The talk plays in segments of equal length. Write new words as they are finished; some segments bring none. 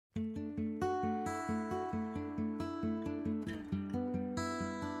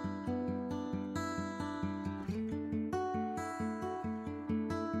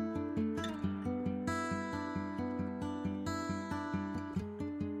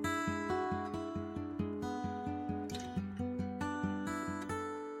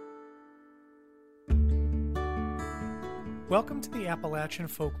Welcome to the Appalachian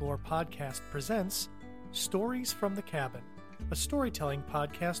Folklore Podcast presents Stories from the Cabin, a storytelling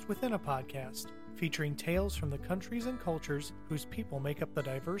podcast within a podcast, featuring tales from the countries and cultures whose people make up the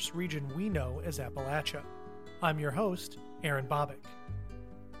diverse region we know as Appalachia. I'm your host, Aaron Bobick.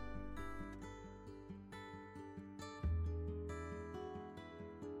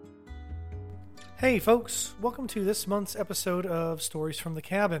 Hey folks, welcome to this month's episode of Stories from the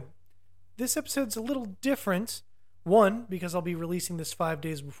Cabin. This episode's a little different. One, because I'll be releasing this 5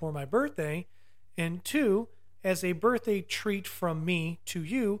 days before my birthday, and two, as a birthday treat from me to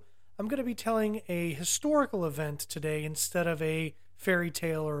you, I'm going to be telling a historical event today instead of a fairy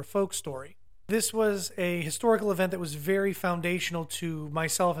tale or a folk story. This was a historical event that was very foundational to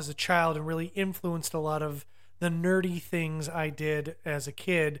myself as a child and really influenced a lot of the nerdy things I did as a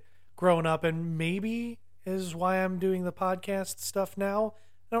kid growing up, and maybe is why I'm doing the podcast stuff now.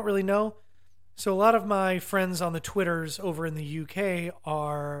 I don't really know. So a lot of my friends on the Twitters over in the UK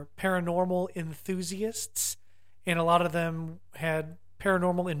are paranormal enthusiasts, and a lot of them had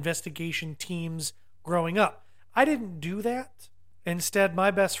paranormal investigation teams growing up. I didn't do that. Instead,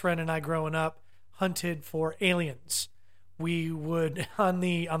 my best friend and I growing up hunted for aliens. We would, on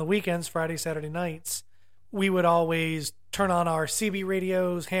the weekends, Friday, Saturday nights, we would always turn on our CB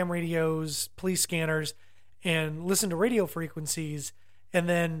radios, ham radios, police scanners, and listen to radio frequencies, and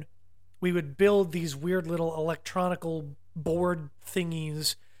then we would build these weird little electronical board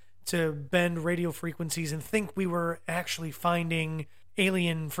thingies to bend radio frequencies and think we were actually finding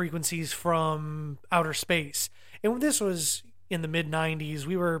alien frequencies from outer space. And this was in the mid-90s.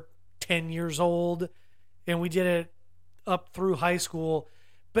 We were 10 years old, and we did it up through high school,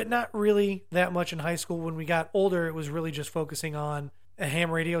 but not really that much in high school. When we got older, it was really just focusing on ham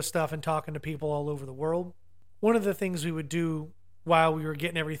radio stuff and talking to people all over the world. One of the things we would do while we were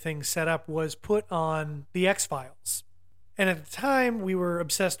getting everything set up was put on the X-Files. And at the time, we were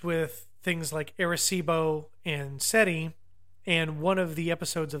obsessed with things like Arecibo and SETI, and one of the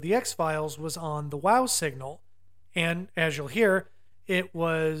episodes of the X-Files was on the WOW signal. And as you'll hear, it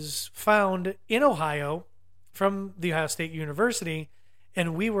was found in Ohio from the Ohio State University,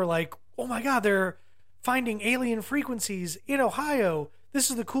 and we were like, oh my God, they're finding alien frequencies in Ohio. This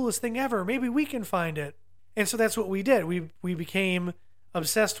is the coolest thing ever. Maybe we can find it. And so that's what we did. We became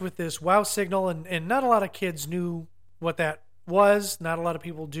obsessed with this WOW signal, and not a lot of kids knew what that was. Not a lot of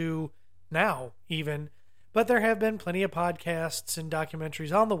people do now, even. But there have been plenty of podcasts and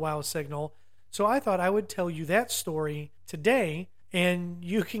documentaries on the WOW signal. So I thought I would tell you that story today, and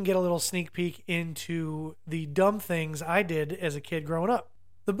you can get a little sneak peek into the dumb things I did as a kid growing up.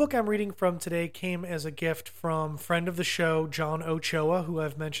 The book I'm reading from today came as a gift from friend of the show, John Ochoa, who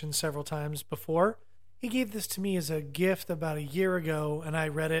I've mentioned several times before. He gave this to me as a gift about a year ago, and I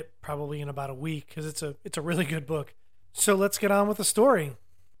read it probably in about a week because it's a really good book. So let's get on with the story.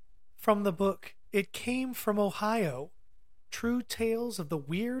 From the book, It Came from Ohio, True Tales of the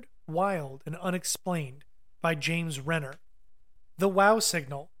Weird, Wild, and Unexplained by James Renner. The WOW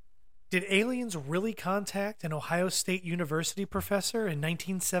signal. Did aliens really contact an Ohio State University professor in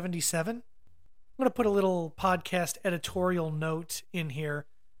 1977? I'm going to put a little podcast editorial note in here.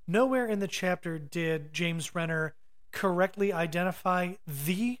 Nowhere in the chapter did James Renner correctly identify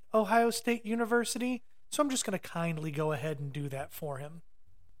the Ohio State University, so I'm just going to kindly go ahead and do that for him.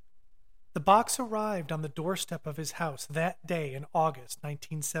 The box arrived on the doorstep of his house that day in August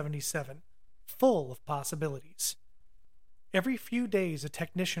 1977, full of possibilities. Every few days, a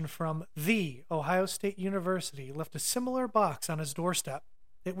technician from the Ohio State University left a similar box on his doorstep.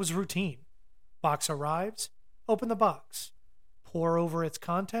 It was routine. Box arrives, open the box. Pour over its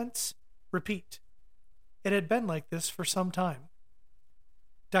contents, repeat. It had been like this for some time.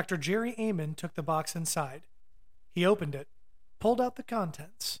 Dr. Jerry Amon took the box inside. He opened it, pulled out the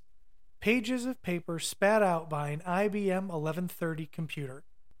contents. Pages of paper spat out by an IBM 1130 computer.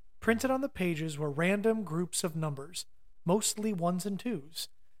 Printed on the pages were random groups of numbers, mostly ones and twos,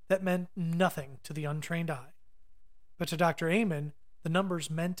 that meant nothing to the untrained eye. But to Dr. Amon, the numbers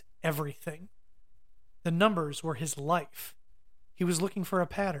meant everything. The numbers were his life. He was looking for a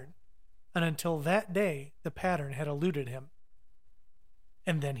pattern, and until that day, the pattern had eluded him.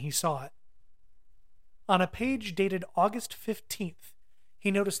 And then he saw it. On a page dated August 15th,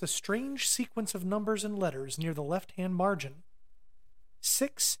 he noticed a strange sequence of numbers and letters near the left-hand margin.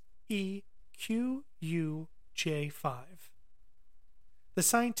 6EQUJ5. The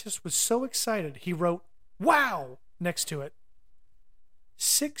scientist was so excited, he wrote, "Wow!" next to it.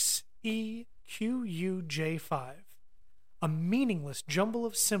 6EQUJ5. A meaningless jumble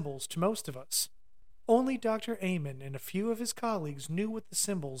of symbols to most of us. Only Dr. Amon and a few of his colleagues knew what the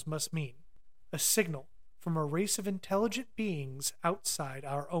symbols must mean. A signal from a race of intelligent beings outside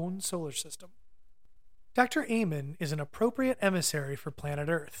our own solar system. Dr. Amen is an appropriate emissary for planet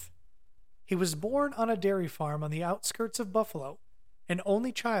Earth. He was born on a dairy farm on the outskirts of Buffalo, an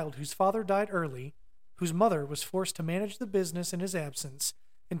only child whose father died early, whose mother was forced to manage the business in his absence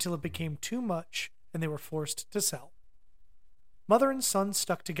until it became too much and they were forced to sell. Mother and son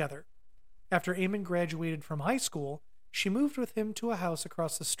stuck together. After Amen graduated from high school, she moved with him to a house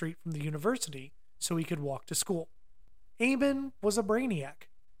across the street from the university so he could walk to school. Amen was a brainiac,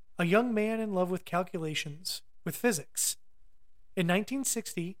 a young man in love with calculations, with physics. In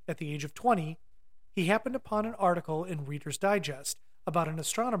 1960, at the age of 20, he happened upon an article in Reader's Digest about an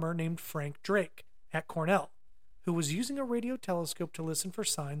astronomer named Frank Drake at Cornell, who was using a radio telescope to listen for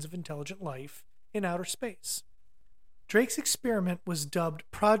signs of intelligent life in outer space. Drake's experiment was dubbed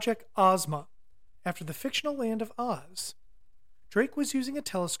Project Ozma, after the fictional land of Oz. Drake was using a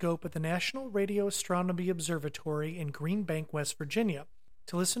telescope at the National Radio Astronomy Observatory in Green Bank, West Virginia,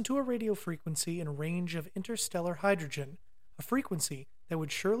 to listen to a radio frequency in range of interstellar hydrogen, a frequency that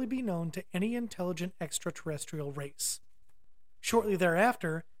would surely be known to any intelligent extraterrestrial race. Shortly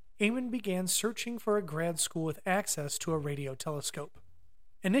thereafter, Amen began searching for a grad school with access to a radio telescope.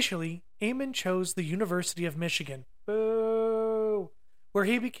 Initially, Amen chose the University of Michigan, boo, where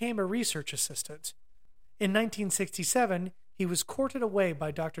he became a research assistant. In 1967, he was courted away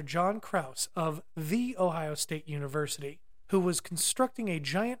by Dr. John Krause of The Ohio State University, who was constructing a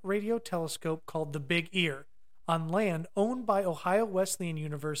giant radio telescope called the Big Ear on land owned by Ohio Wesleyan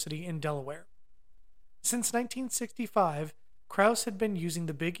University in Delaware. Since 1965, Krause had been using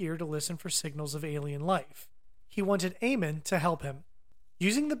the Big Ear to listen for signals of alien life. He wanted Amen to help him.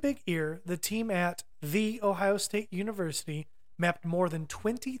 Using the Big Ear, the team at The Ohio State University mapped more than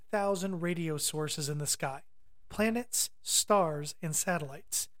 20,000 radio sources in the sky, planets, stars, and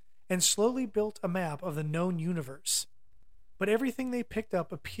satellites, and slowly built a map of the known universe. But everything they picked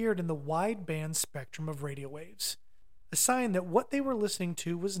up appeared in the wide-band spectrum of radio waves, a sign that what they were listening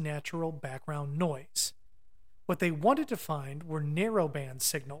to was natural background noise. What they wanted to find were narrow-band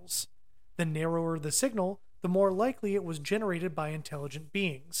signals. The narrower the signal, the more likely it was generated by intelligent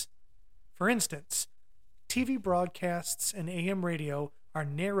beings. For instance, TV broadcasts and AM radio are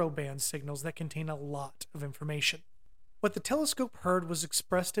narrow-band signals that contain a lot of information. What the telescope heard was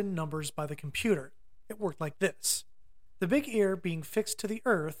expressed in numbers by the computer. It worked like this. The Big Ear, being fixed to the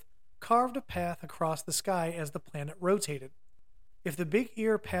Earth, carved a path across the sky as the planet rotated. If the Big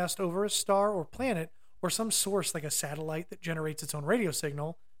Ear passed over a star or planet, or some source like a satellite that generates its own radio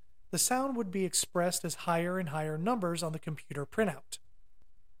signal, the sound would be expressed as higher and higher numbers on the computer printout.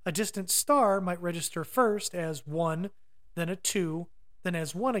 A distant star might register first as 1, then a 2, then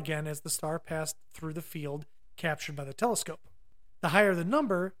as 1 again as the star passed through the field captured by the telescope. The higher the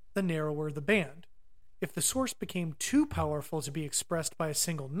number, the narrower the band. If the source became too powerful to be expressed by a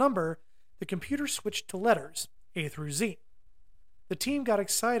single number, the computer switched to letters, A through Z. The team got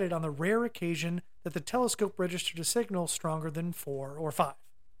excited on the rare occasion that the telescope registered a signal stronger than 4 or 5.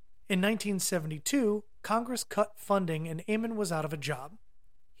 In 1972, Congress cut funding and Amen was out of a job.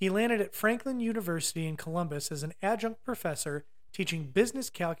 He landed at Franklin University in Columbus as an adjunct professor teaching business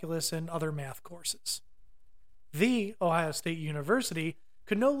calculus and other math courses. The Ohio State University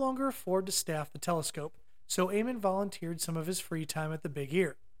could no longer afford to staff the telescope, so Amen volunteered some of his free time at the Big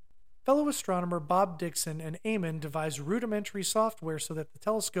Ear. Fellow astronomer Bob Dixon and Amen devised rudimentary software so that the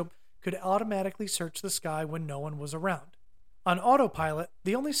telescope could automatically search the sky when no one was around. On autopilot,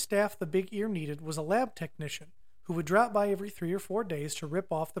 the only staff the Big Ear needed was a lab technician who would drop by every 3 or 4 days to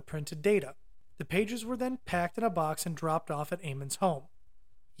rip off the printed data. The pages were then packed in a box and dropped off at Amen's home.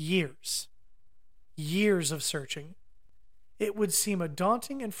 Years of searching. It would seem a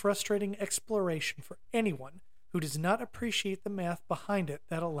daunting and frustrating exploration for anyone who does not appreciate the math behind it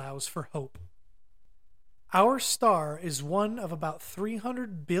that allows for hope. Our star is one of about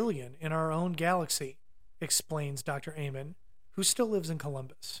 300 billion in our own galaxy, explains Dr. Amen, who still lives in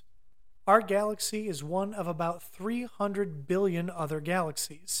Columbus. Our galaxy is one of about 300 billion other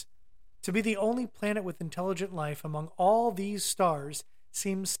galaxies. To be the only planet with intelligent life among all these stars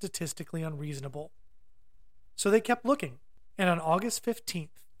seems statistically unreasonable. So they kept looking, and on August 15th,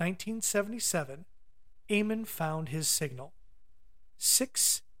 1977, Amen found his signal.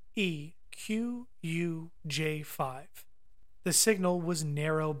 6EQUJ5. The signal was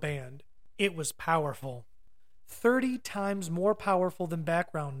narrow band. It was powerful. 30 times more powerful than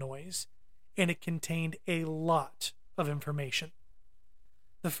background noise, and it contained a lot of information.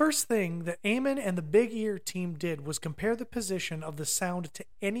 The first thing that Amen and the Big Ear team did was compare the position of the sound to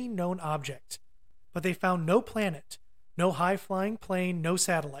any known object, but they found no planet, no high-flying plane, no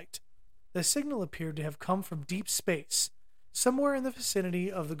satellite. the signal appeared to have come from deep space, somewhere in the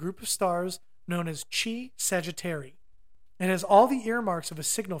vicinity of the group of stars known as Chi Sagittarii. It has all the earmarks of a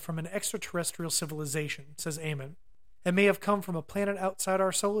signal from an extraterrestrial civilization, says Eamon. It may have come from a planet outside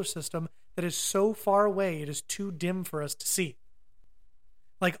our solar system that is so far away it is too dim for us to see.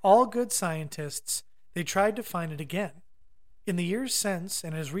 Like all good scientists, they tried to find it again. In the years since,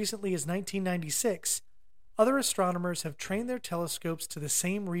 and as recently as 1996, other astronomers have trained their telescopes to the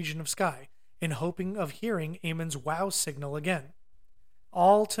same region of sky in hoping of hearing Eamon's wow signal again.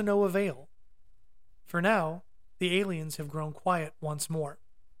 All to no avail. For now, the aliens have grown quiet once more.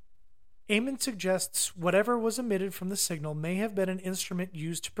 Eamon suggests whatever was emitted from the signal may have been an instrument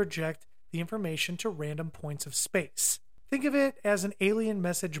used to project the information to random points of space. Think of it as an alien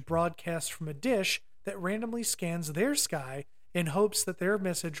message broadcast from a dish that randomly scans their sky in hopes that their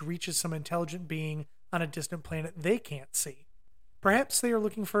message reaches some intelligent being on a distant planet they can't see. Perhaps they are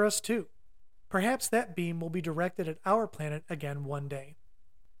looking for us too. Perhaps that beam will be directed at our planet again one day.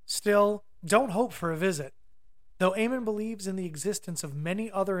 Still, don't hope for a visit. Though Eamon believes in the existence of many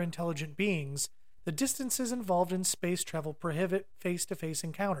other intelligent beings, the distances involved in space travel prohibit face-to-face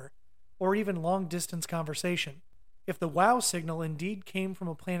encounter, or even long-distance conversation. If the WOW signal indeed came from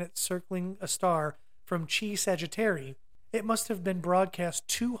a planet circling a star from Chi Sagittarii, it must have been broadcast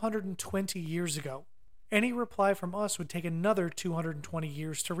 220 years ago. Any reply from us would take another 220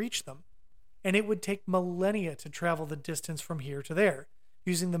 years to reach them, and it would take millennia to travel the distance from here to there,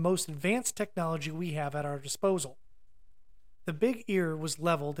 using the most advanced technology we have at our disposal. The Big Ear was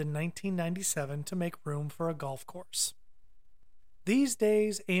leveled in 1997 to make room for a golf course. These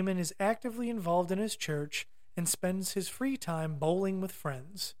days, Eamon is actively involved in his church and spends his free time bowling with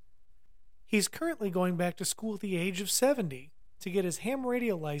friends. He's currently going back to school at the age of 70 to get his ham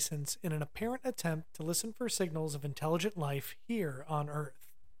radio license in an apparent attempt to listen for signals of intelligent life here on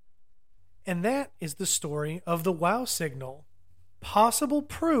Earth. And that is the story of the WOW signal, possible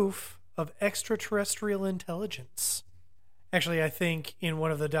proof of extraterrestrial intelligence. Actually, I think in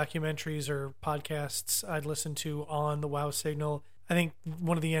one of the documentaries or podcasts I'd listened to on the WOW signal, I think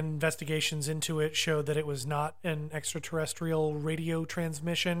one of the investigations into it showed that it was not an extraterrestrial radio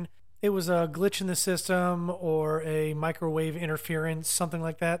transmission. It was a glitch in the system or a microwave interference, something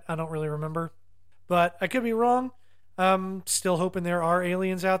like that. I don't really remember. But I could be wrong. I'm still hoping there are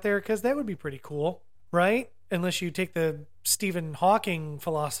aliens out there because that would be pretty cool, right? Unless you take the Stephen Hawking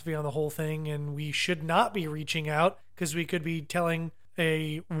philosophy on the whole thing and we should not be reaching out because we could be telling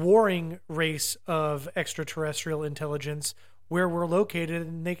a warring race of extraterrestrial intelligence where we're located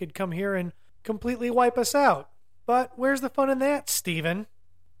and they could come here and completely wipe us out. But where's the fun in that, Stephen?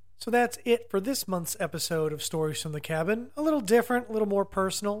 So that's it for this month's episode of Stories from the Cabin. A little different, a little more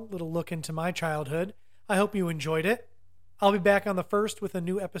personal, a little look into my childhood. I hope you enjoyed it. I'll be back on the 1st with a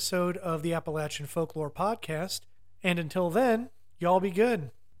new episode of the Appalachian Folklore Podcast. And until then, y'all be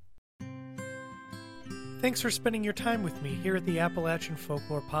good. Thanks for spending your time with me here at the Appalachian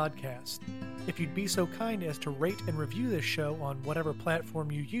Folklore Podcast. If you'd be so kind as to rate and review this show on whatever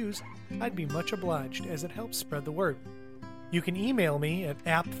platform you use, I'd be much obliged as it helps spread the word. You can email me at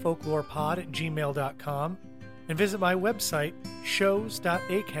appfolklorepod@gmail.com and visit my website,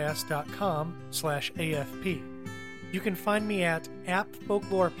 shows.acast.com/AFP. You can find me at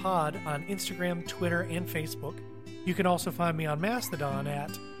appfolklorepod on Instagram, Twitter, and Facebook. You can also find me on Mastodon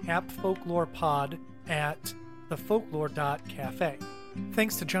at appfolklorepod at thefolklore.cafe.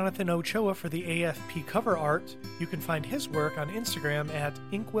 Thanks to Jonathan Ochoa for the AFP cover art. You can find his work on Instagram at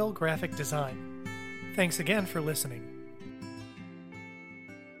Inkwell Graphic Design. Thanks again for listening.